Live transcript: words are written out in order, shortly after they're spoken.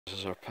This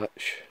is our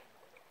pitch.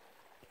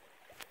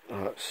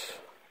 That's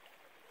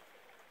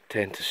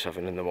 10 to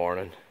 7 in the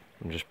morning.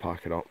 I'm just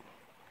packing up.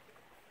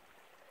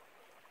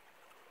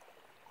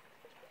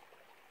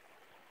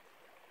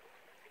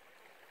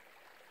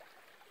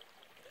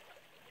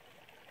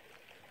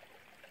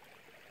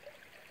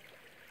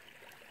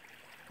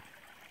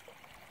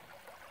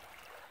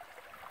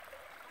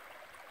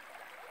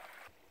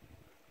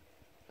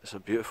 It's a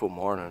beautiful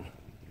morning.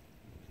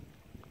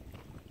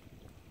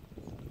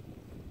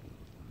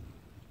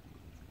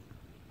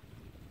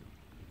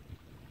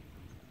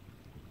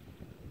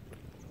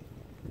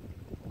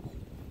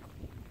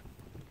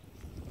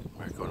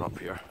 We're going up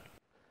here.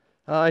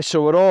 Aye,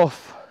 so we're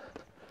off.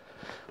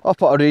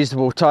 Up at a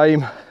reasonable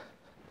time.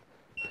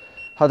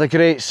 Had a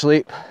great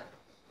sleep.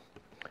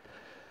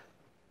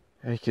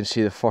 You can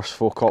see the first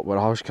folk up where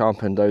I was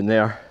camping down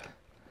there.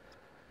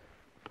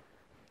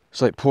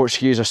 It's like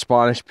Portuguese or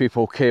Spanish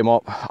people came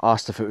up,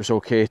 asked if it was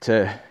okay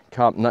to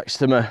camp next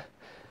to me,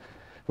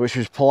 which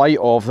was polite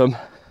of them.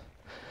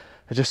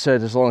 I just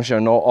said as long as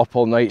you're not up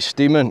all night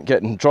steaming,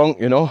 getting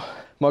drunk, you know.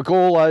 My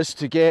goal is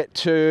to get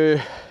to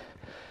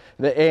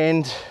the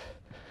end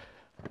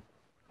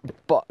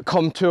but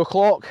come 2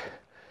 o'clock,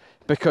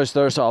 because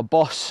there's a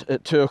bus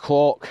at 2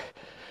 o'clock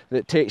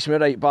that takes me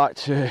right back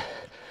to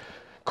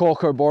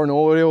Cockerborn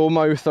or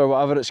Eyemouth or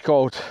whatever it's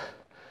called.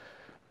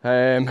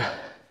 And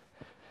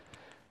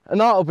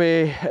that'll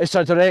be, it's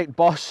a direct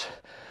bus,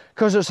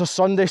 because it's a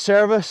Sunday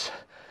service.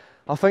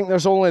 I think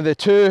there's only the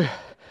two.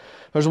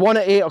 There's one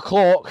at 8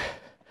 o'clock.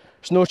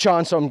 There's no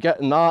chance I'm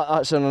getting that,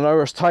 that's in an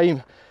hour's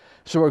time.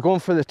 So we're going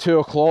for the 2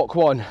 o'clock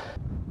one.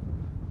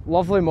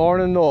 Lovely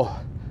morning though.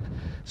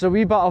 It's a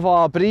wee bit of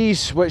a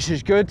breeze, which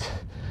is good.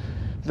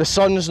 The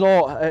sun's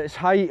not at its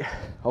height,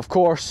 of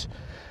course,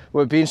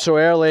 with being so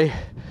early.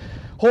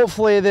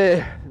 Hopefully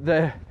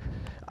the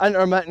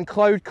intermittent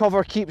cloud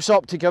cover keeps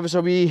up to give us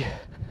a wee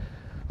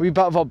bit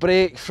of a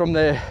break from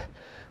the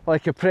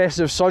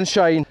oppressive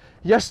sunshine.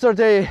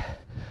 Yesterday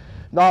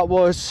that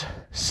was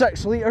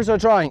 6 litres I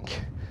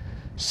drank,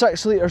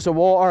 6 litres of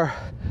water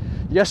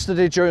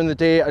yesterday during the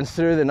day and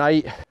through the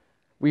night.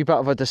 Wee bit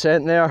of a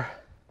descent there.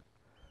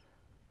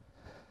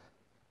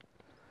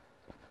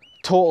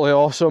 Totally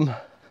awesome.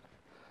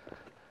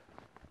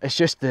 It's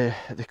just the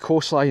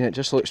coastline, it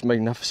just looks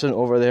magnificent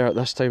over there at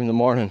this time in the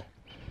morning.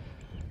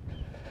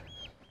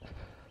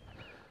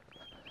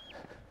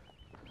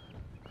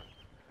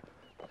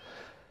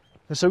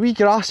 There's a wee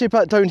grassy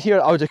bit down here.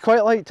 I would have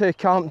quite liked to have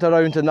camped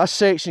around in this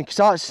section,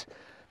 because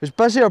it was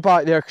busier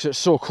back there because it's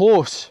so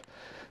close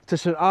to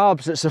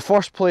St.Abbs. It's the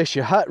first place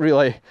you hit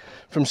really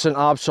from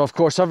St.Abbs, so of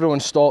course everyone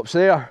stops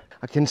there.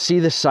 I can see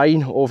the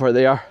sign over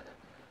there.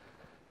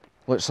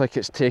 Looks like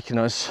it's taking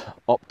us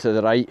up to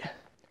the right.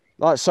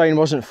 That sign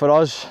wasn't for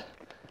us.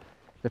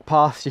 The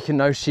path you can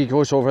now see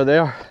goes over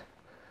there.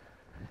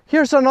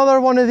 Here's another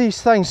one of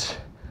these things.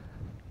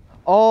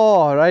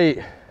 Oh,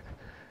 right.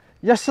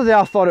 Yesterday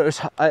I thought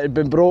it had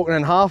been broken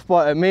in half,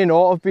 but it may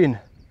not have been.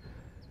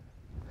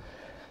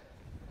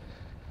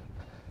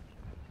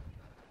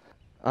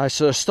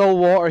 So there's still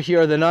water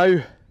here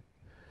now.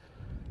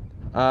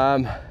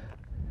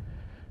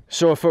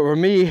 So if it were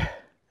me,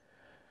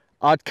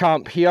 I'd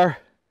camp here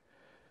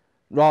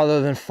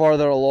rather than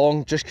further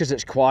along, just because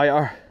it's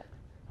quieter.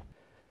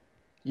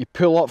 You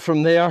pull up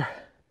from there,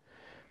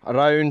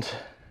 around,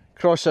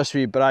 cross this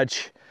wee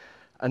bridge,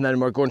 and then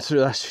we're going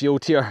through this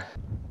field here.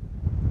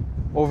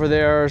 Over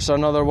there's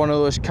another one of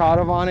those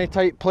caravan-y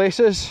type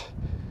places.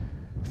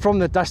 From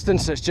the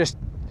distance it just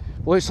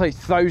looks like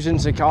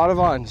thousands of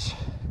caravans.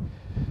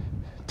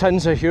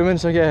 Tons of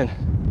humans again.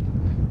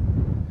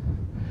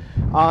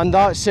 And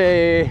that's,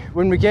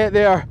 when we get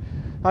there,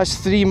 that's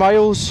 3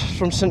 miles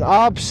from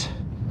St.Abbs.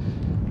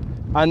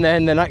 And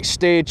then the next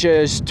stage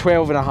is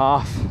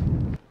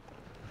 12.5.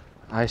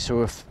 Aye,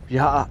 so if you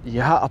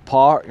hit a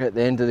park at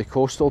the end of the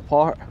coastal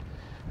part,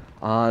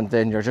 and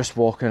then you're just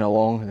walking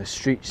along the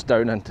streets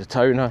down into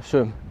town, I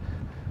assume.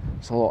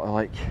 It's a lot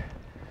of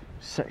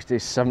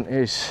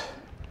 60s,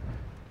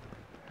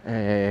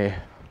 70s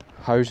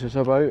houses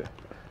about.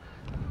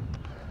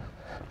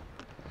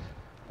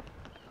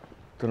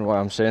 Don't know why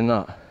I'm saying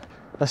that.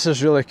 This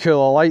is really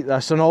cool, I like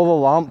this. And all the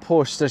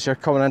lampposts as you're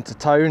coming into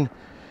town,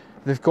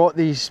 they've got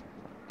these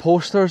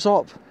posters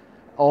up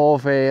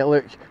of,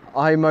 look,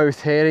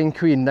 Eyemouth Herring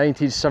Queen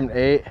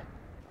 1978.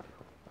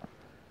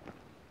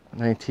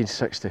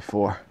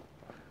 1964.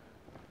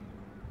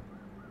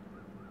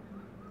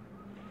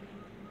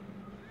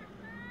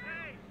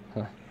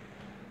 Huh.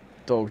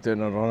 Dog doing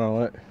a run,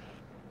 look.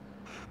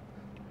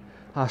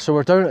 So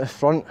we're down at the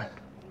front.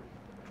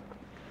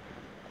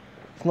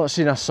 I've not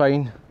seen a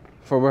sign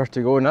for where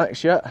to go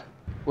next yet.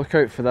 Look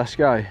out for this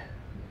guy.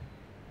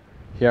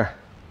 Here.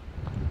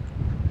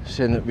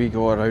 Saying that we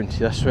go around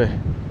this way.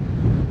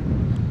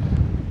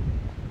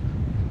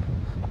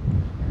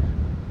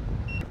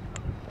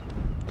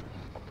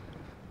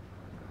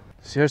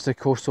 So here's the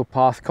coastal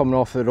path coming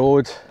off the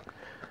road.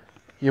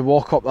 You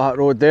walk up that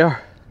road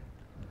there,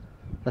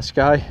 this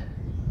guy.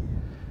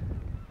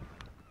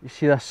 You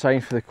see this sign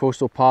for the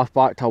coastal path,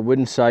 back to a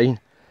wooden sign.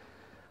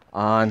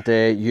 and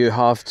you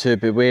have to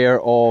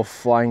beware of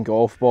flying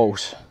golf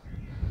balls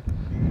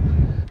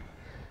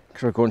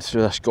because we're going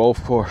through this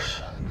golf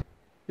course.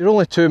 You're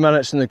only 2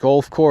 minutes in the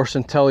golf course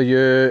until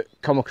you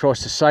come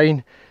across the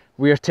sign.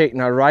 We're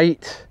taking a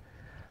right,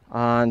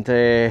 and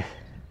you're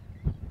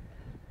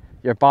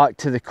back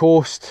to the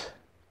coast,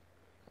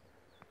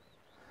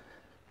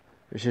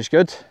 which is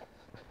good.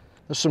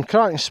 There's some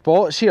cracking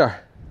spots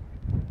here.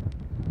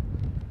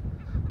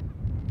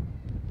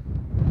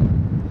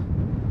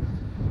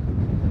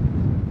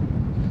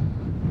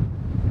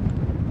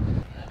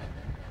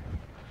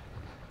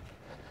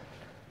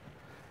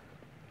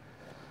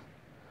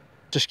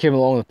 Just came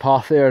along the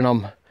path there, and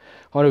I'm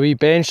on a wee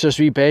bench. There's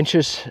wee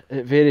benches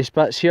at various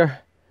bits here.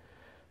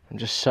 I'm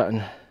just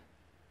sitting,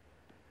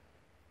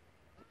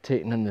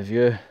 taking in the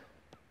view.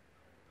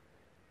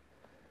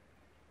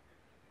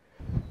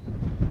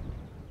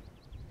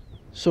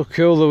 So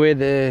cool the way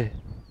the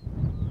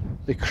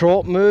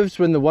crop moves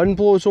when the wind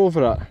blows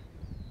over it.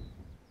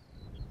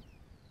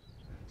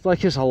 It's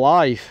like it's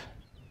alive.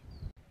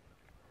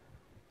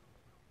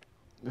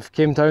 We've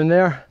came down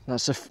there,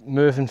 that's a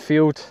moving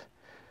field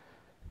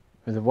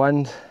with the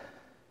wind.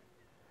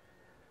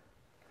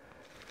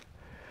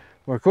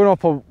 We're going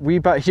up a wee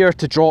bit here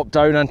to drop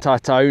down into a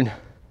town.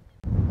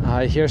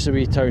 Here's the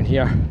wee town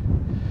here.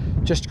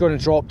 Just going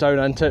to drop down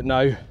into it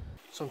now.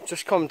 So I'm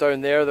just come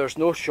down there, there's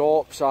no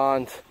shops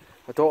and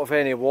I don't have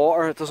any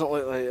water. It doesn't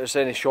look like there's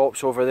any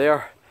shops over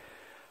there.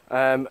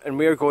 And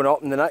we're going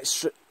up, and the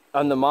next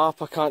on the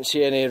map I can't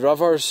see any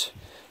rivers,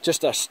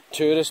 just a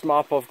tourist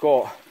map I've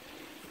got.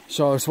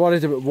 So I was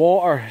worried about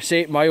water. It's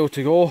 8 miles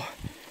to go.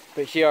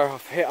 But here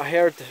I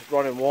heard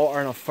running water,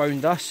 and I've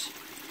found this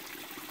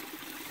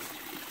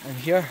in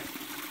here.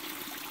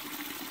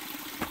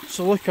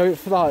 So look out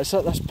for that, it's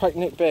at this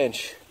picnic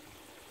bench.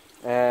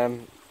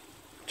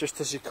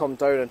 Just as you come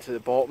down into the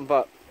bottom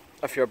bit,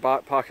 if you're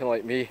backpacking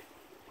like me.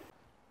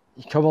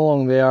 You come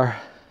along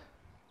there,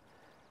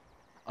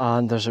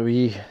 and there's a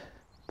wee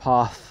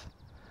path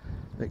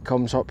that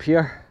comes up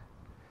here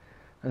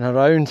and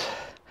around.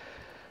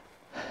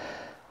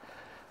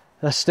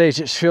 This stage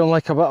it's feeling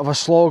like a bit of a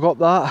slog up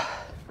that.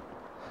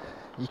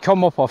 You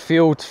come up a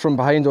field from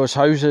behind those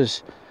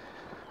houses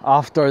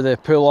after the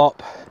pull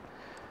up,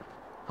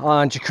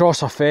 and you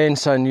cross a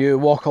fence and you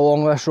walk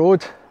along this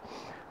road.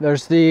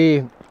 There's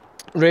the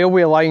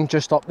railway line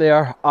just up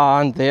there,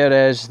 and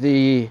there's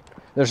a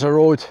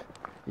road.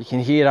 You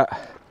can hear it.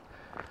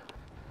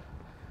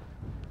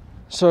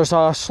 So there's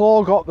a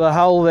slog up the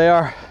hill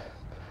there.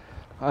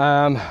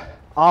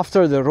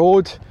 After the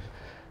road,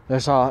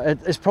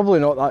 it's probably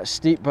not that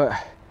steep, but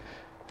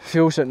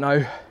feels it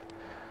now.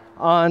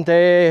 And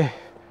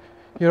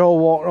you're all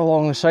walking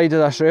along the side of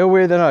this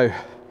railway there now.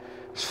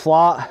 It's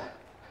flat.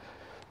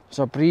 There's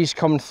a breeze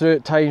coming through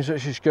at times,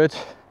 which is good.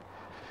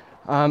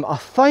 I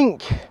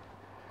think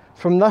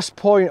from this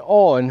point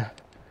on,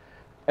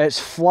 it's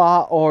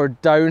flat or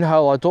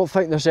downhill. I don't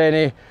think there's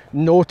any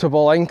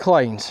notable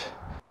inclines.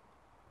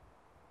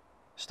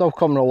 Still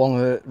coming along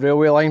the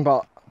railway line,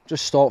 but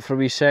just stop for a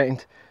wee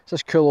second. It's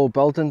this cool old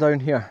building down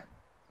here.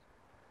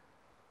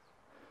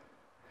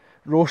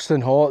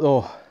 Roasting hot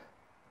though.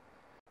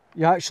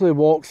 You actually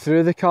walk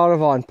through the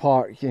caravan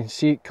park, you can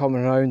see it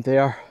coming around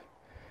there.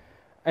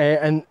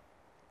 And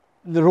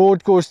the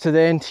road goes to the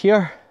end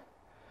here.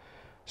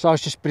 So I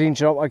was just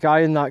bringing up, a guy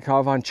in that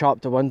caravan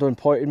chapped the window and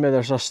pointed me,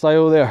 there's a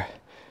stile there.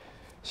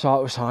 So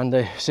that was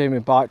handy, saved me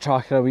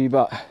backtracking a wee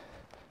bit.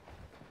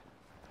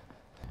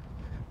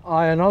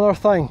 Another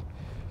thing,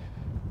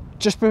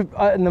 just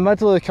in the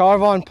middle of the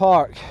caravan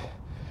park,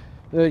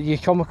 you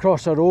come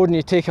across a road and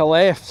you take a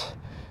left,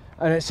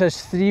 and it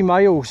says 3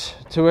 miles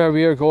to where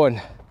we're going.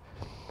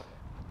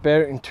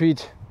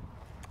 Berwick-upon-Tweed.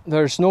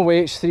 There's no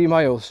way it's 3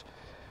 miles.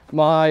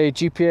 My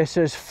GPS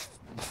says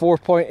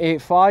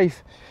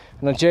 4.85,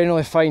 and I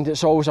generally find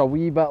it's always a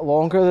wee bit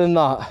longer than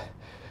that.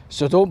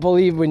 So don't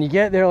believe when you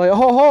get there like,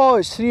 oh,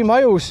 it's 3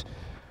 miles.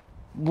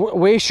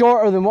 Way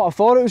shorter than what I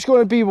thought it was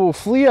going to be, we'll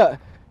flee it.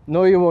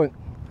 No, you won't.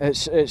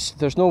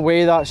 There's no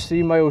way that's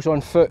 3 miles on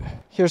foot.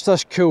 Here's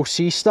this cool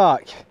sea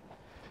stack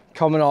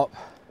coming up.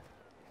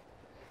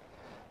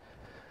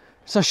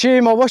 It's a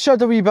shame, I wish I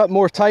had a wee bit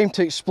more time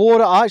to explore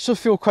it. I actually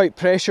feel quite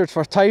pressured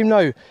for time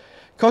now.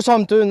 Because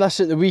I'm doing this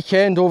at the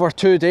weekend over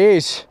 2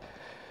 days,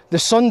 the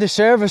Sunday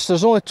service,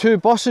 there's only 2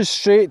 buses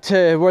straight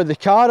to where the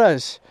car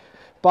is,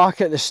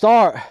 back at the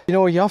start. You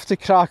know, you have to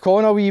crack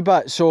on a wee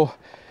bit, so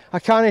I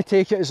can't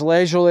take it as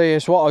leisurely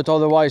as what I'd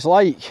otherwise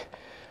like.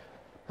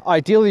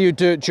 Ideally you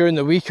do it during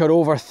the week or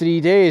over 3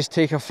 days,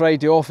 take a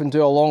Friday off and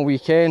do a long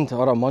weekend,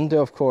 or a Monday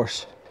of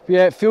course. But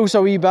yeah, it feels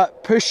a wee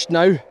bit pushed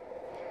now,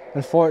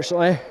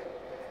 unfortunately.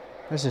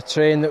 There's a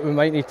train that we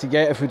might need to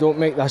get if we don't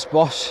make this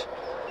bus.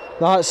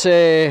 That's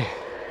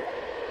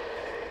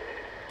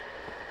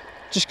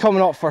just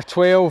coming up for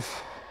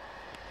 12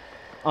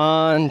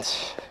 and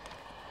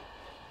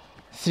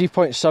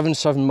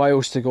 3.77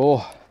 miles to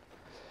go.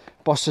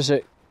 Bus is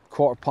at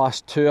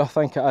 2:15, I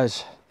think it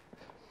is.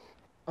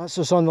 That's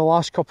us on the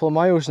last couple of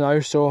miles now,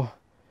 so you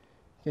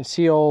can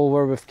see all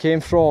where we've came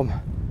from.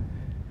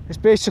 It's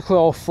basically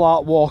all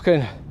flat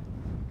walking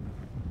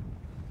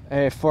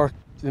for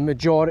the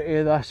majority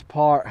of this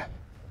part,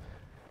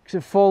 because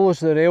it follows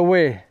the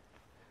railway,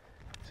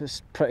 so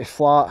it's pretty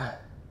flat.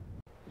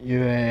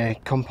 You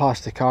come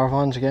past the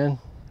caravans again,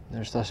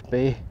 there's this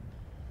bay.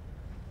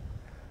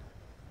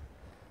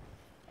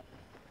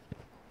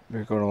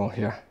 We're going along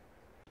here.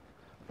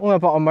 Only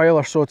about a mile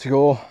or so to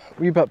go,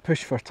 wee bit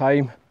pushed for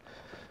time.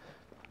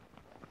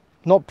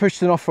 Not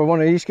pushed enough for one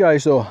of these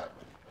guys though.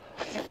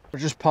 We're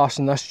just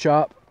passing this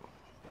chap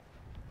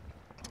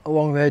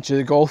along the edge of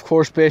the golf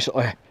course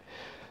basically.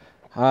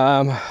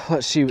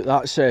 Let's see what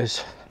that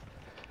says.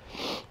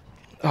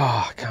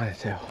 Oh, I can't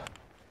tell.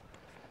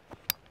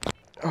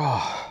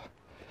 Oh,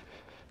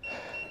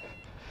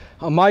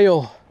 a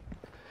mile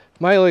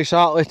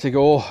exactly to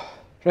go.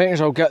 Reckons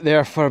I'll get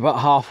there for about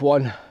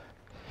 1:30.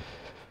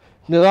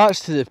 Now that's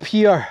to the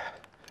pier.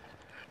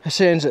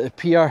 This ends at the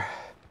pier.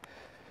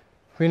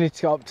 We need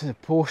to get up to the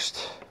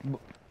post,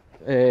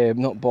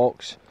 not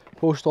box,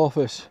 post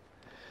office.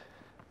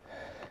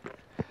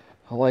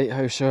 A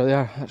lighthouse over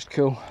there, that's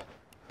cool.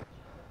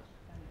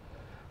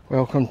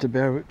 Welcome to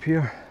Berwick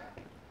Pier.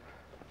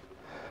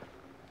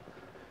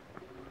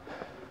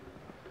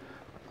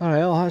 Alright,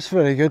 well, that's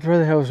very good. Where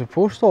the hell's the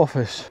post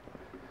office?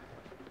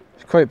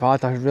 It's quite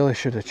bad, I really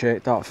should have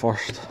checked that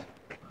first.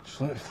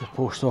 Just looking for the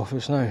post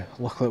office now.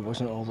 Luckily it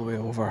wasn't all the way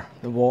over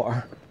the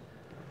water.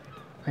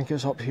 I think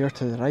it's up here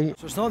to the right.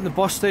 So it's not the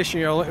bus station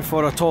you're looking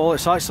for at all,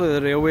 it's actually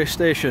the railway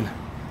station.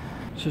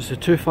 So it's the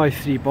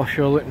 253 bus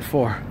you're looking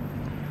for.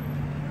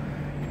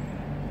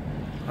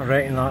 I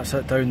reckon that's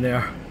it down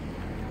there.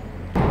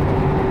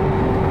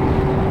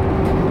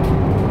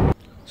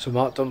 So I'm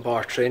at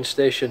Dunbar train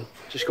station,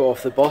 just got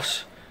off the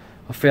bus.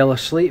 I fell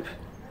asleep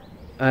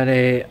and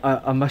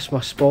I missed my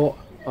spot.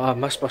 I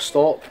missed my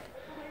stop.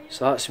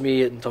 So that's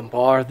me in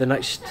Dunbar. The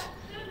next,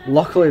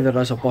 luckily there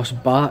is a bus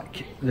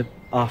back, the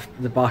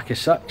back of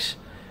 6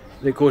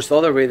 that goes the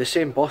other way. The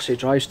same bus that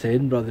drives to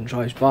Edinburgh and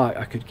drives back.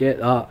 I could get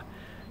that.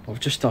 I've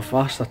just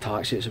asked a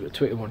taxi, it's about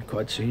 21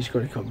 quid, so he's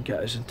going to come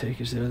get us and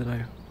take us there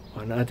now.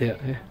 What an idiot,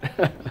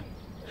 eh?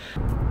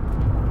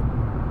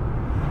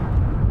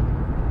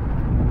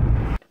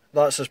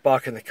 That's us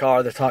back in the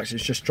car. The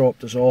taxi's just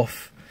dropped us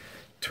off.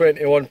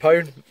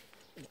 £21,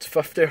 it's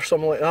 50 or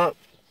something like that.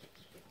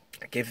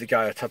 I gave the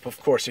guy a tip, of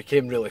course. He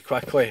came really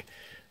quickly,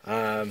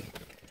 so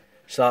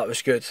that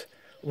was good.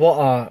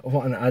 What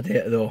an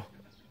idiot though,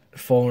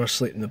 falling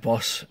asleep in the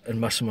bus and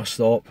missing my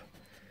stop.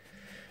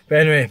 But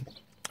anyway,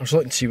 I was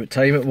looking to see what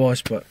time it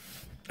was, but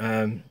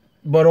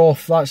we're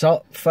off. That's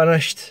it,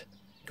 finished.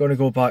 Gonna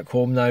go back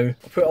home now.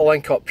 I'll put a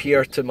link up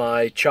here to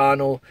my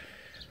channel.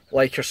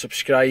 Like or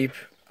subscribe.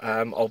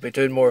 I'll be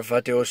doing more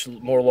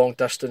videos, more long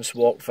distance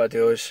walk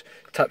videos,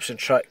 tips and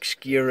tricks,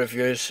 gear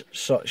reviews,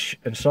 such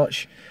and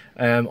such.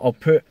 I'll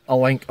put a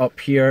link up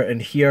here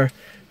and here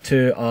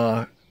to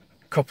a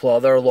couple of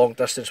other long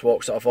distance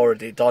walks that I've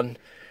already done,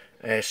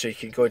 so you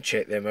can go and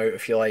check them out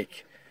if you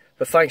like.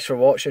 But thanks for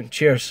watching.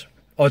 Cheers.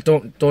 Oh,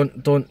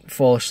 don't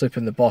fall asleep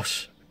in the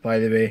bus, by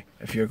the way,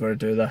 if you're going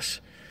to do this,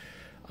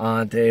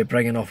 and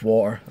bring enough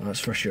water, that's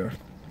for sure.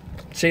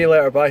 See you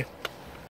later, bye.